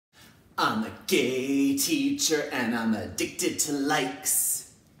I'm a gay teacher and I'm addicted to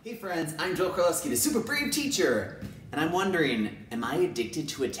likes. Hey friends, I'm Carlovsky, the super brave teacher. And I'm wondering, am I addicted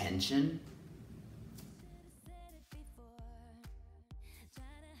to attention?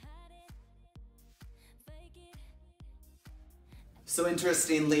 So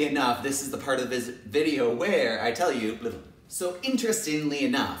interestingly enough, this is the part of this video where I tell you,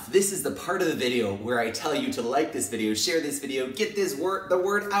 to like this video, share this video, get the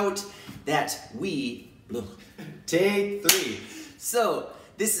word out that we, take 3. So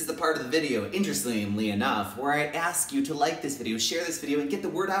this is the part of the video, interestingly enough, where I ask you to like this video, share this video, and get the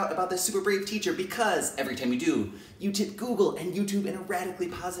word out about the super brave teacher, because every time you do, you tip Google and YouTube in a radically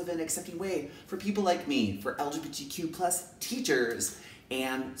positive and accepting way for people like me, for LGBTQ plus teachers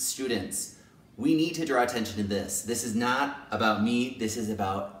and students. We need to draw attention to this. This is not about me, this is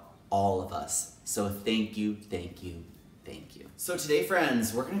about all of us. So thank you, thank you, thank you. So today,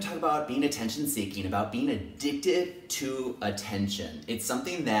 friends, we're gonna talk about being attention-seeking, about being addicted to attention. It's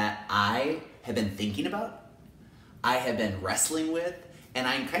something that I have been thinking about, I have been wrestling with, and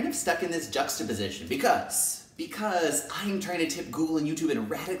I'm kind of stuck in this juxtaposition because I'm trying to tip Google and YouTube in a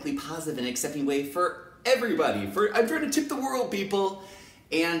radically positive and accepting way for everybody. I'm trying to tip the world, people.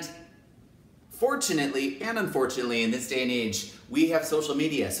 And fortunately and unfortunately, in this day and age, we have social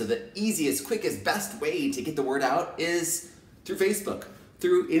media. So the easiest, quickest, best way to get the word out is through Facebook,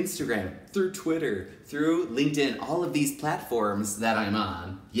 through Instagram, through Twitter, through LinkedIn, all of these platforms that I'm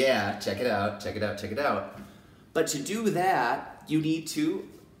on. Yeah, check it out, check it out, check it out. But to do that, you need to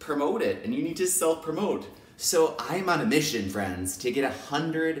promote it and you need to self-promote. So I'm on a mission, friends, to get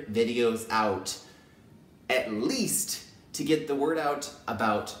 100 videos out, at least to get the word out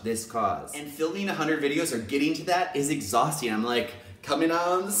about this cause. And filming 100 videos or getting to that is exhausting. I'm like coming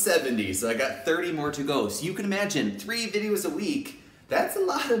on 70, so I got 30 more to go. So you can imagine 3 videos a week, that's a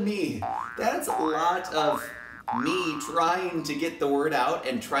lot of me. That's a lot of me trying to get the word out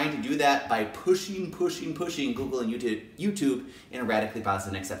and trying to do that by pushing Google and YouTube in a radically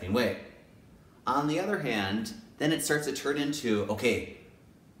positive and accepting way. On the other hand, then it starts to turn into, okay,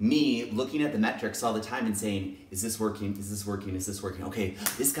 me looking at the metrics all the time and saying, is this working? Is this working? Is this working? Okay,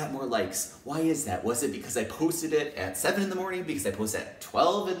 this got more likes. Why is that? Was it because I posted it at 7 in the morning? Because I posted at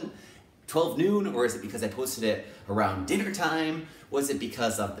 12 noon? Or is it because I posted it around dinner time? Was it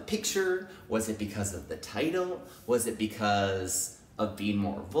because of the picture? Was it because of the title? Was it because of being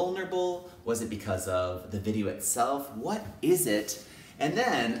more vulnerable? Was it because of the video itself? What is it? And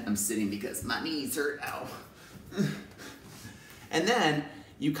then, I'm sitting because my knees hurt, ow. And then,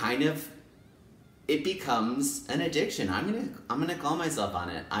 it becomes an addiction. I'm gonna call myself on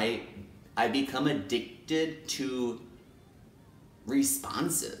it. I become addicted to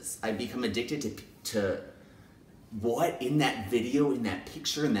responses. I become addicted to what in that video, in that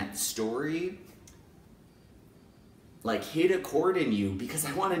picture, in that story, like hit a chord in you, because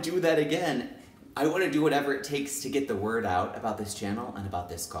I wanna do that again. I want to do whatever it takes to get the word out about this channel and about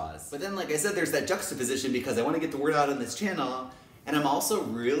this cause. But then, like I said, there's that juxtaposition because I want to get the word out on this channel, and I'm also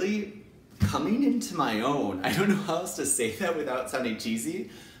really coming into my own. I don't know how else to say that without sounding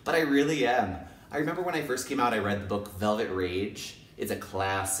cheesy, but I really am. I remember when I first came out, I read the book Velvet Rage. It's a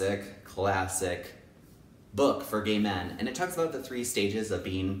classic book for gay men, and it talks about the 3 stages of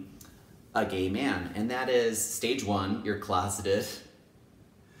being a gay man, and that is stage 1, you're closeted,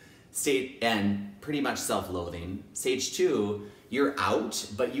 and pretty much self-loathing. Stage 2, you're out,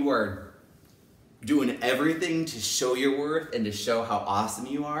 but you are doing everything to show your worth and to show how awesome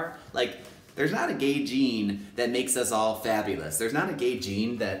you are. Like, there's not a gay gene that makes us all fabulous. There's not a gay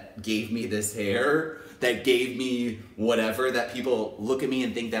gene that gave me this hair, that gave me whatever, that people look at me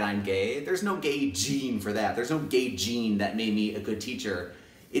and think that I'm gay. There's no gay gene for that. There's no gay gene that made me a good teacher.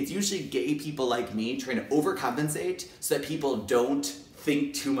 It's usually gay people like me trying to overcompensate so that people don't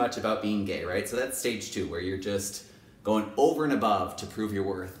think too much about being gay, right? So that's stage 2, where you're just going over and above to prove your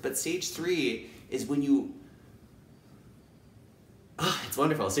worth. But stage 3 is when you, it's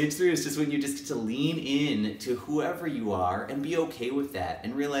wonderful. Stage 3 is just when you just get to lean in to whoever you are and be okay with that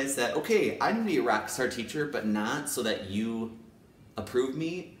and realize that, okay, I'm gonna be a rock star teacher, but not so that you approve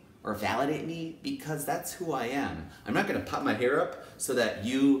me or validate me, because that's who I am. I'm not gonna pop my hair up so that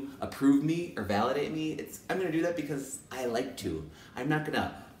you approve me or validate me. I'm gonna do that because I like to. I'm not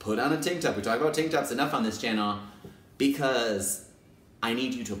gonna put on a tank top. We talk about tank tops enough on this channel because I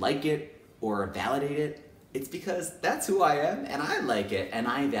need you to like it or validate it. It's because that's who I am and I like it and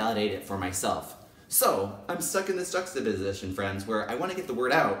I validate it for myself. So I'm stuck in this juxtaposition, friends, where I wanna get the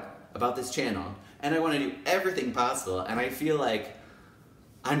word out about this channel and I wanna do everything possible, and I feel like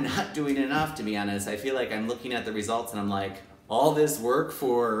I'm not doing enough, to be honest. I feel like I'm looking at the results and I'm like, all this work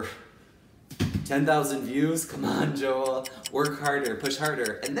for 10,000 views? Come on, Joel. Work harder, push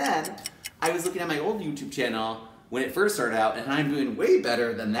harder. And then I was looking at my old YouTube channel when it first started out, and I'm doing way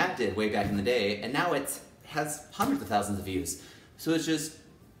better than that did way back in the day, and now it has hundreds of thousands of views. So it's just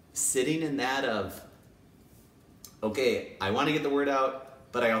sitting in that of, okay, I want to get the word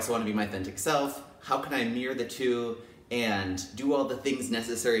out, but I also want to be my authentic self. How can I mirror the two and do all the things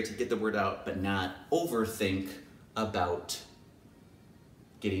necessary to get the word out, but not overthink about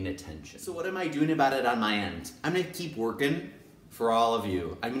getting attention? So what am I doing about it on my end? I'm gonna keep working for all of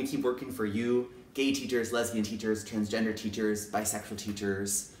you. I'm gonna keep working for you, gay teachers, lesbian teachers, transgender teachers, bisexual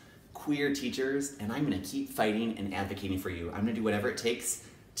teachers, queer teachers, and I'm gonna keep fighting and advocating for you. I'm gonna do whatever it takes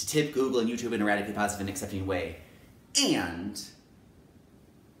to tip Google and YouTube in a radically positive and accepting way. And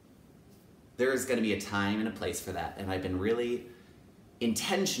there's gonna be a time and a place for that, and I've been really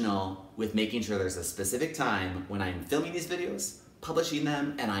intentional with making sure there's a specific time when I'm filming these videos, publishing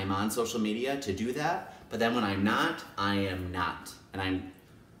them, and I'm on social media to do that. But then when I'm not, I am not. And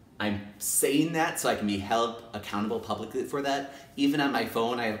I'm saying that so I can be held accountable publicly for that. Even on my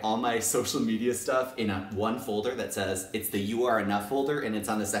phone, I have all my social media stuff in one folder that says, it's the You Are Enough folder, and it's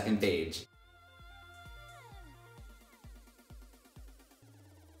on the second page.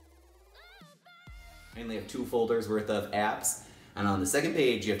 I only have 2 folders worth of apps, and on the second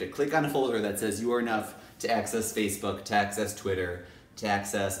page you have to click on a folder that says You Are Enough to access Facebook, to access Twitter, to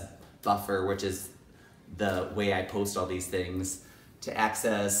access Buffer, which is the way I post all these things, to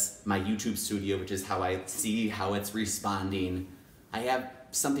access my YouTube studio, which is how I see how it's responding. I have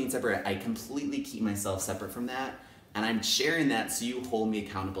something separate. I completely keep myself separate from that, and I'm sharing that so you hold me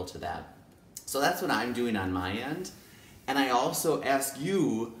accountable to that. So that's what I'm doing on my end, and I also ask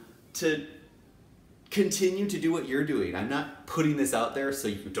you to continue to do what you're doing. I'm not putting this out there so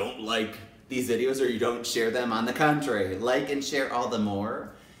you don't like these videos or you don't share them. On the contrary, like and share all the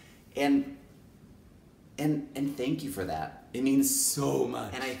more. And thank you for that. It means so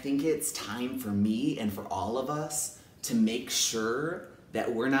much. And I think it's time for me and for all of us to make sure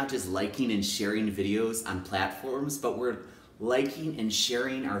that we're not just liking and sharing videos on platforms, but we're liking and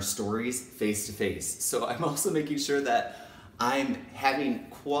sharing our stories face to face. So I'm also making sure that I'm having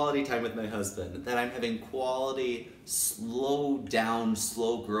quality time with my husband, that I'm having quality, slow down,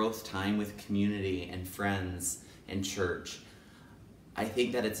 slow growth time with community and friends and church. I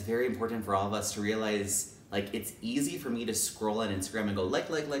think that it's very important for all of us to realize, like, it's easy for me to scroll on Instagram and go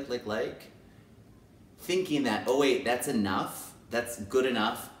like, thinking that, oh wait, that's enough, that's good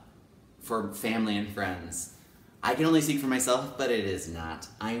enough for family and friends. I can only speak for myself, but it is not.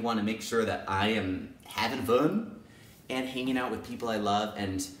 I want to make sure that I am having fun and hanging out with people I love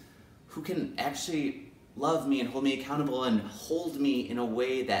and who can actually love me and hold me accountable and hold me in a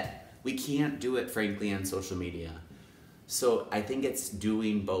way that we can't do it, frankly, on social media. So I think it's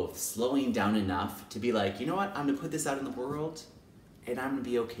doing both, slowing down enough to be like, you know what, I'm gonna put this out in the world and I'm gonna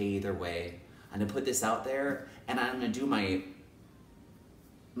be okay either way. I'm gonna put this out there and I'm gonna do my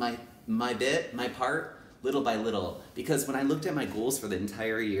part, little by little. Because when I looked at my goals for the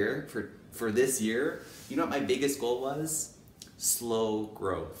entire year, for this year, you know what my biggest goal was? Slow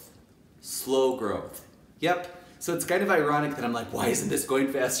growth. Slow growth. Yep. So it's kind of ironic that I'm like, why isn't this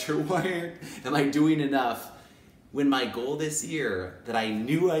going faster? Why am I doing enough? When my goal this year that I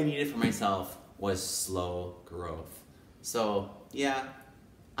knew I needed for myself was slow growth. So yeah,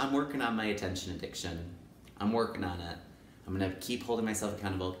 I'm working on my attention addiction. I'm working on it. I'm gonna keep holding myself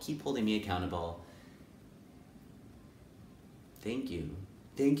accountable, keep holding me accountable. Thank you.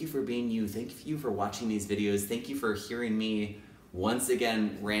 Thank you for being you. Thank you for watching these videos. Thank you for hearing me once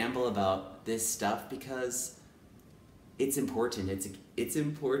again ramble about this stuff, because it's important. It's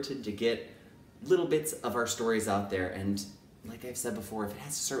important to get little bits of our stories out there. And like I've said before, if it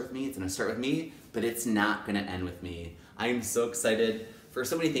has to start with me, it's gonna start with me, but it's not gonna end with me. I'm so excited for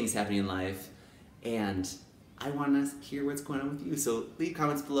so many things happening in life, and I wanna hear what's going on with you. So leave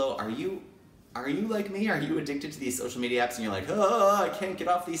comments below. Are you like me? Are you addicted to these social media apps and you're like, oh, I can't get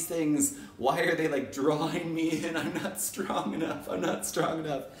off these things. Why are they like drawing me in? I'm not strong enough. I'm not strong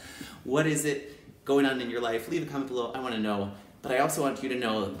enough. What is it going on in your life? Leave a comment below. I want to know. But I also want you to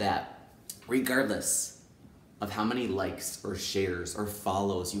know that regardless of how many likes or shares or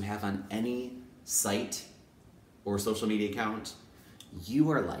follows you have on any site or social media account,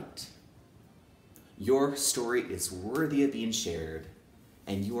 you are liked. Your story is worthy of being shared.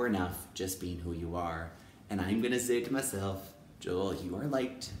 And you are enough just being who you are. And I'm gonna say to myself, Joel, you are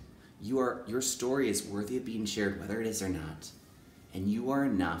liked. Your story is worthy of being shared, whether it is or not. And you are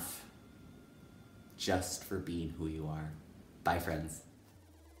enough just for being who you are. Bye, friends.